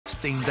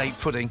steamed date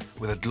pudding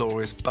with a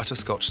glorious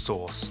butterscotch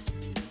sauce.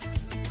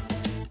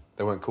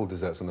 They weren't called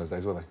desserts in those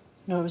days, were they?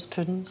 No, it was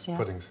puddings, yeah.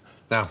 Puddings.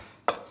 Now,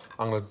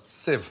 I'm going to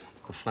sieve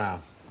the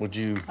flour. Would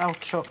you... I'll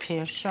chop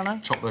here, shall I?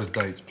 Chop those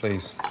dates,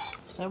 please.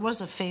 It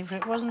was a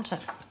favourite, wasn't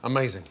it?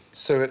 Amazing.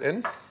 Sew it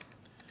in.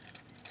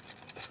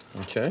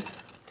 OK.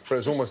 But it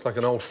was almost like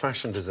an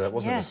old-fashioned dessert,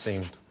 wasn't it,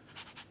 steamed?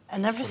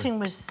 And everything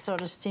was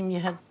sort of steamed. You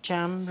had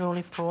jam,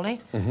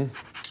 roly-poly. Mm-hmm.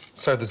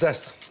 So the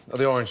zest of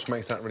the orange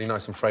makes that really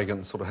nice and fragrant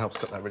and sort of helps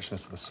cut that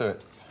richness of the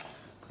suet.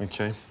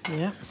 OK.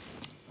 Yeah.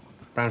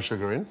 Brown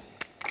sugar in.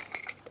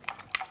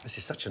 This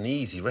is such an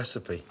easy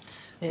recipe.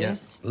 It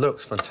is.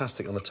 Looks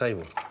fantastic on the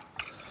table.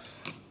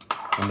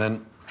 And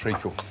then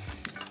treacle.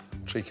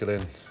 Treacle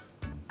in.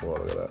 Oh,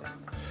 look at that.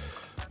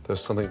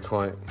 There's something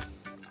quite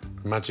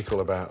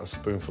magical about a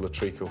spoonful of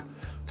treacle.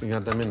 Can you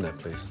add them in there,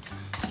 please?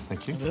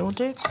 Thank you. Will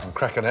do. And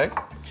crack an egg.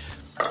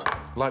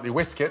 Lightly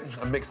whisk it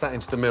and mix that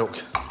into the milk.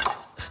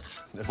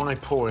 If I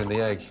pour in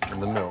the egg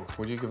and the milk,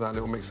 would you give that a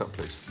little mix up,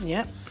 please?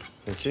 Yep.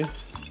 Thank you.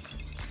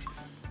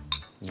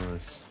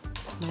 Nice.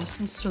 Nice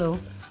and slow.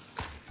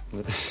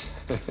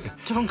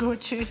 Don't go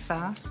too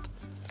fast.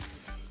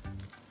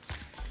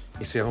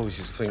 You see, I always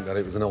used to think that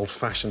it was an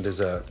old-fashioned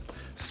dessert,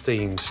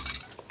 steamed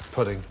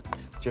pudding.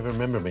 Do you ever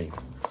remember me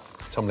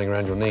tumbling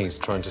around your knees,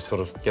 trying to sort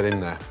of get in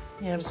there?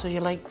 Yeah, so you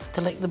like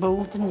to lick the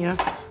bowl, didn't you?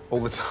 All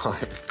the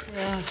time.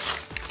 Yeah.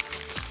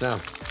 Now,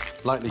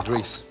 lightly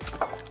grease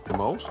the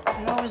mould.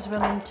 You're always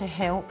willing to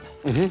help,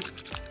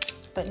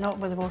 but not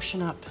with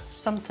washing up.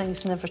 Some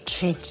things never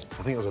change.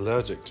 I think I was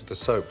allergic to the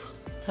soap.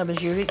 That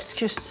was your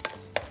excuse.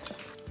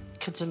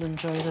 Kids will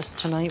enjoy this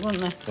tonight, won't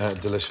they?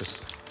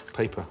 Delicious.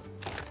 Paper.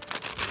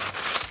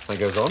 That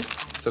goes on.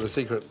 So the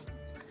secret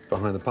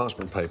behind the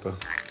parchment paper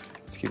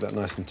is to keep that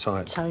nice and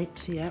tight.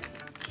 Tight, yeah.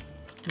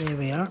 There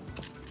we are.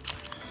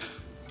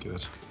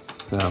 Good.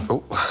 Now,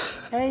 oh.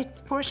 Hey,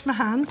 wash my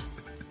hand.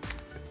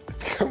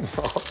 Come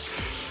on.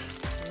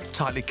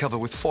 Tightly cover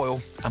with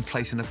foil and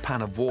place in a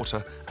pan of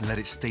water and let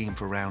it steam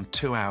for around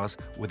 2 hours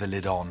with the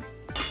lid on.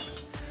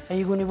 Are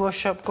you going to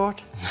wash up,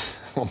 Gord?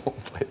 One more,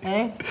 please.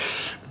 Eh?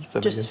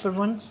 Just for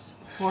once.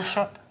 Wash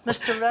up.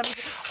 Mr.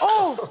 Ramsay.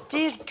 Oh,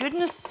 dear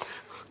goodness.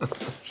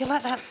 You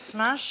let that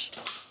smash?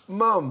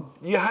 Mum,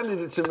 you handed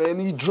it to me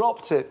and you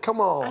dropped it.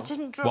 Come on. I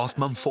didn't drop Whilst it.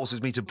 Mum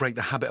forces me to break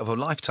the habit of a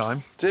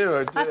lifetime... Dear,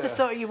 oh dear. That's the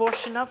thought of you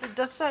washing up. It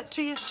does that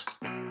to you.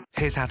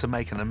 Here's how to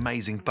make an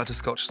amazing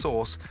butterscotch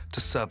sauce to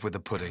serve with the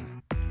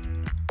pudding.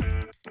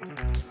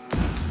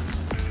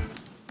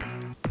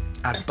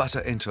 Add butter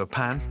into a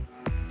pan,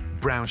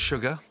 brown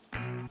sugar,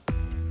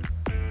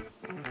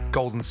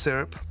 golden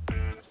syrup,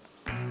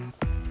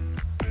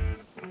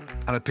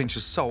 and a pinch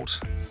of salt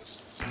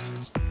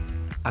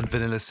and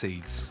vanilla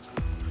seeds.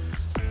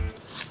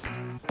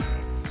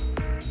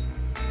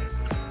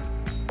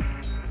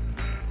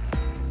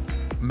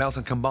 Melt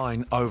and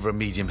combine over a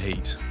medium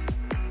heat.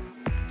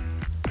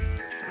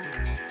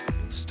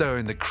 Stir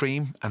in the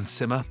cream and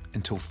simmer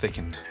until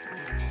thickened.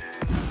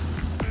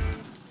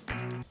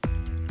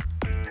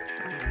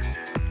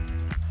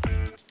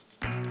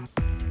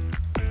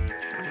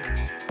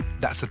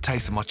 That's the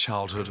taste of my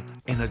childhood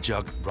in a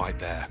jug right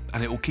there,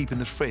 and it will keep in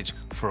the fridge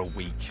for a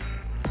week.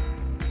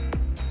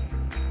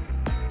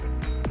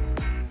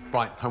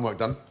 Right, homework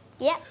done?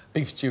 Yep.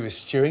 Beef stew is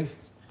stewing.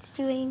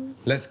 Stewing.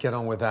 Let's get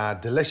on with our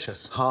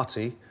delicious,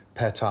 hearty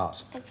pear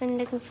tart. I've been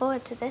looking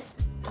forward to this.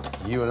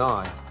 You and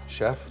I,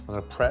 chef, are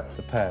going to prep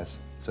the pears.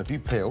 So if you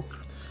peel,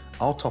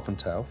 I'll top and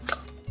tail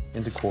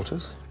into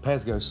quarters.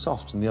 Pears go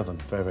soft in the oven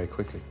very, very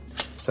quickly.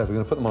 So if we're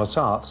going to put them on a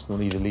tart,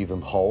 you'll either leave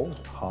them whole,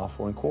 half,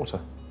 or in quarter.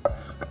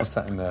 What's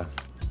that in there?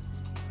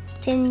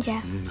 Ginger.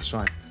 That's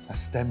right. That's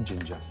stem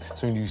ginger.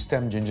 So we can use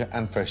stem ginger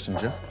and fresh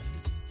ginger.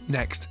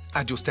 Next,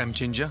 add your stem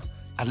ginger,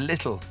 add a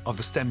little of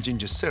the stem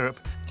ginger syrup,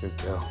 Good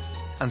girl.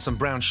 and some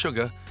brown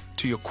sugar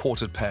to your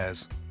quartered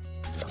pears.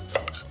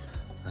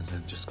 And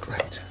then just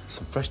grate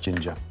some fresh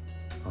ginger.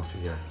 Off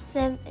you go.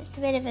 So it's a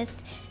bit of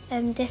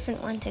a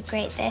different one to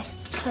grate this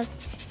because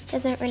it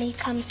doesn't really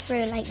come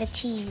through like the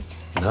cheese.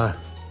 No.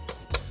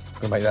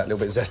 We're going to make that a little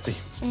bit zesty.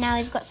 And now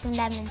we've got some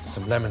lemons.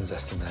 Some lemon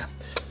zest in there.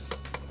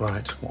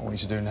 Right, what I want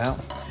you to do now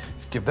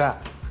is give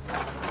that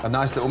a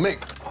nice little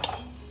mix.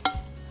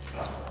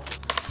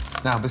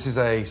 Now, this is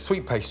a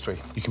sweet pastry.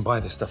 You can buy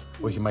this stuff,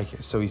 or you can make it.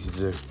 It's so easy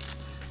to do.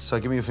 So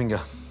give me your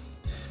finger.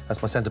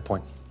 That's my centre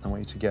point. I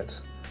want you to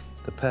get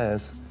the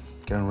pears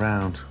going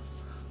round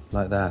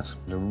like that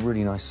in a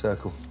really nice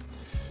circle.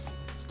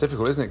 It's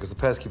difficult, isn't it? Because the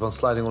pears keep on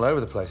sliding all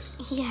over the place.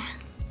 Yeah.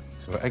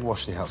 We've got egg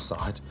wash the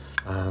outside,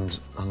 and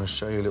I'm going to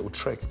show you a little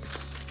trick.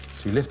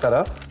 So you lift that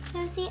up. So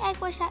is the egg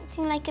wash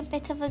acting like a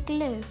bit of a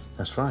glue?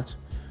 That's right.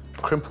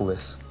 Crimple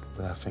this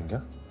with our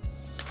finger,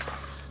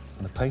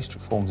 and the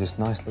pastry forms this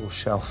nice little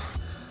shelf,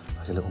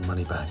 like a little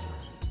money bag.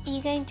 Are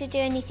you going to do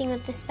anything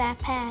with the spare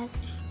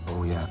pears?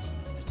 Oh, yeah.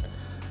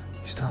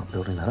 You start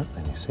building that up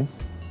then, you see.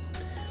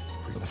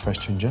 We've got the fresh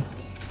ginger,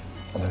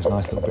 and those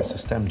nice little bits of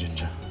stem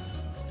ginger.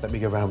 Let me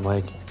go round my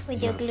egg.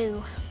 With your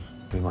glue?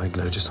 With my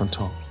glue just on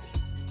top.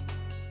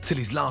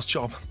 Tilly's last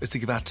job is to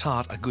give our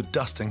tart a good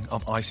dusting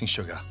of icing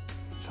sugar.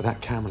 So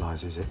that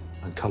caramelises it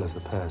and colours the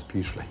pears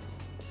beautifully.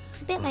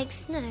 It's a bit like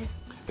snow.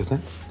 Isn't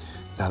it?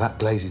 Now that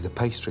glazes the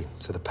pastry,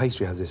 so the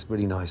pastry has this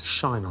really nice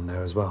shine on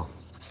there as well.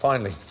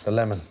 Finally, the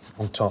lemon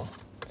on top.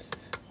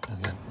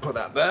 And then put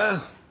that there.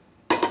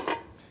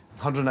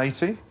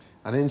 180,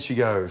 and in she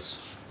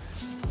goes.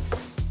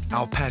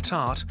 Our pear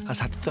tart has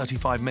had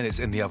 35 minutes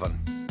in the oven.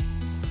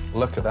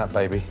 Look at that,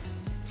 baby.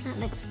 That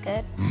looks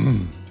good.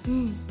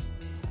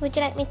 Would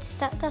you like me to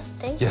start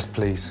dusting? Yes,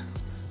 please.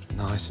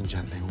 Nice and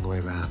gently all the way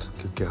around.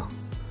 Good girl.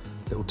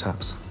 Little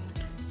taps.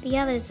 The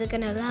others are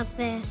gonna love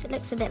this. It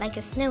looks a bit like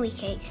a snowy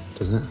cake.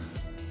 Doesn't it?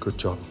 Good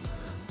job.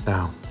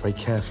 Now, very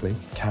carefully,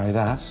 carry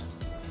that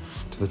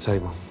to the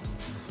table.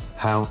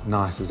 How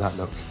nice does that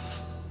look?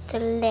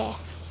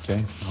 Delish.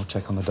 Okay, I'll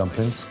check on the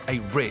dumplings. A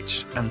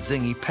rich and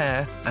zingy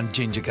pear and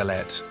ginger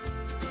galette.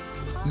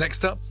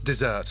 Next up,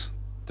 dessert.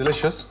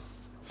 Delicious.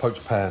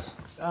 Poached pears.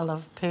 I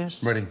love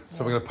pears. Ready.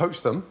 So we're going to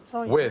poach them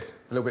with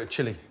a little bit of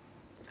chilli.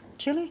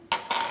 Chili?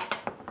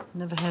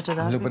 Never heard of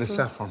that. A little bit of before.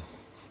 saffron.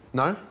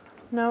 No?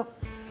 No.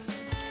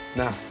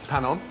 Now,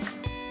 pan on.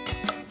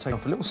 Take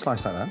off a little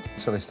slice like that,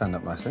 so they stand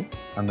up nicely,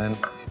 and then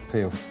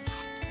peel.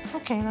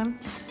 Okay, then.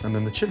 And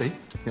then the chilli,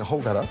 you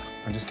hold that up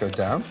and just go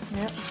down,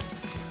 Yep.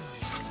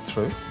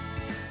 through,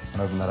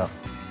 and open that up,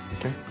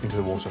 okay, into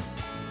the water.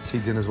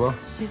 Seeds in as well.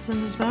 Seeds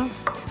in as well.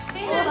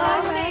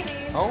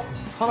 Oh,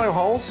 hello,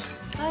 Holes.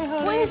 Hi,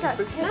 Holly. What is that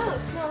smell? It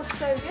smells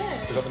so good.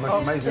 We've got the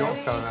most amazing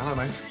oxtail in there. Hello,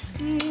 mate.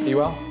 Are you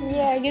well?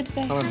 Yeah, good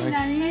thing. Hello, mate.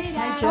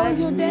 How was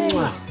your day?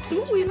 So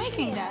what were you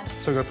making, Dad?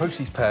 So we're going to poach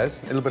these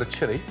pears, a little bit of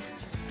chilli,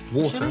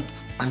 water,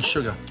 and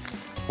sugar.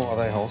 What are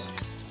they, Holes?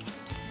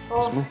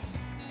 Small?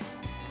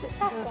 It's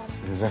saffron.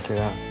 It's exactly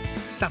that.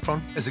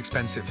 Saffron is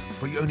expensive,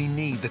 but you only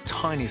need the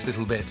tiniest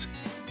little bit.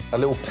 A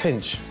little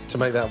pinch to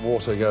make that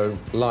water go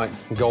light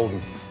and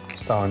golden.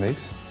 Star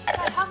anise.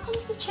 Dad, how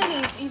comes the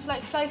chilies, you've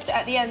like sliced it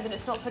at the end and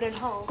it's not put in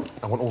whole?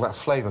 I want all that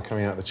flavour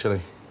coming out of the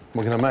chilli.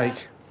 We're going to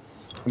make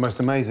the most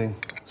amazing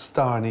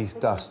star anise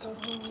dust.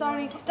 Star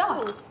anise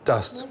dust?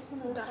 Dust.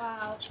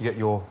 Wow. So you get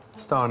your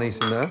star anise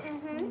in there,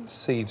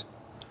 seed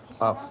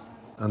up,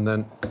 and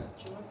then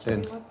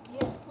in. See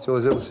all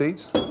those little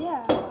seeds?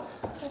 Yeah.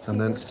 And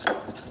then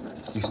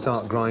you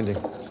start grinding. A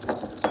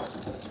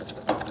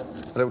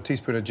little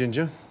teaspoon of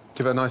ginger.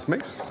 Give it a nice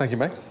mix. Thank you,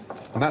 mate.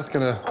 And that's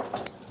going to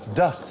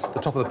dust the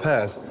top of the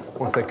pears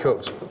once they're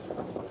cooked.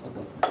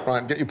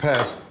 Right, get your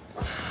pears.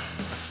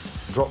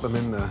 Drop them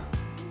in there.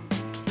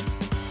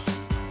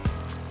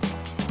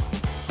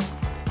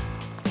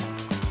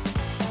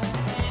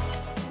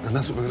 And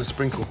that's what we're going to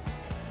sprinkle.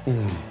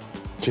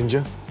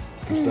 Ginger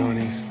and star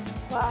anise.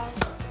 Wow.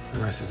 How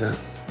nice is that?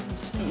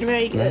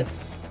 Very good.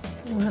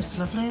 Oh, that's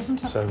lovely,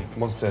 isn't it? So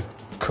once they're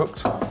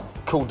cooked,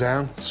 cooled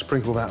down,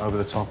 sprinkle that over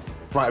the top.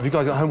 Right, have you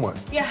guys got homework?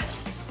 Yes.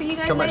 See you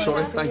guys Come back later.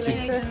 shortly. Thank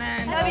you.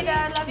 Love you,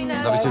 Dad. Love you,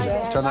 Dad. Love you too.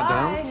 Bye. Turn that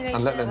down Bye.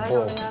 and let them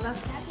boil.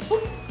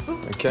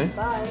 Okay?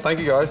 Bye. Thank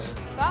you, guys.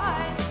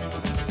 Bye.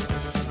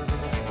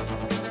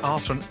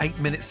 After an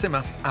 8-minute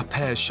simmer, our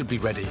pears should be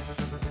ready.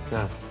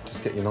 Now,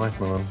 just get your knife,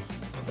 Mum.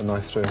 Put the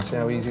knife through and see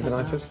how easy the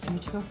knife is.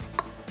 Beautiful.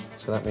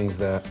 So that means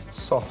they're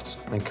soft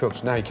and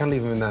cooked. Now, you can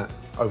leave them in that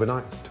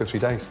overnight, 2 or 3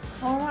 days.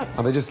 All right.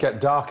 And they just get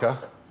darker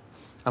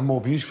and more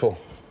beautiful.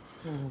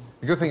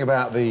 The good thing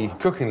about the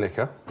cooking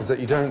liquor is that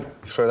you don't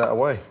throw that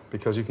away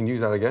because you can use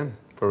that again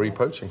for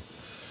repoaching.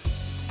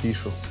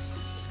 Beautiful.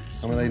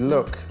 I mean, they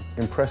look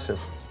impressive,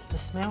 They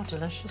smell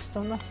delicious,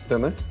 don't they?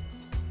 don't they? A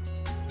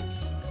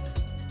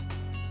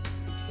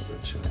bit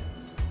of chilli.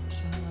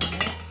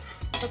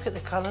 Look at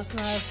the colours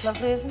now. It's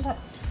lovely, isn't it?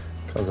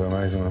 Colours are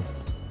amazing, man.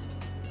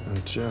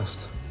 And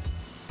just...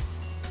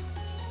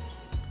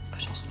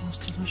 But it smells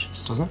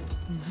delicious. Doesn't it?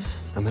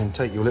 And then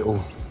take your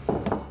little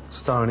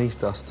star anise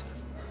dust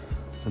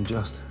and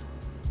just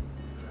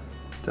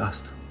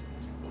dust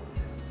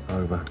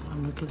over. Oh,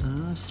 look at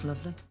that. That's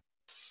lovely.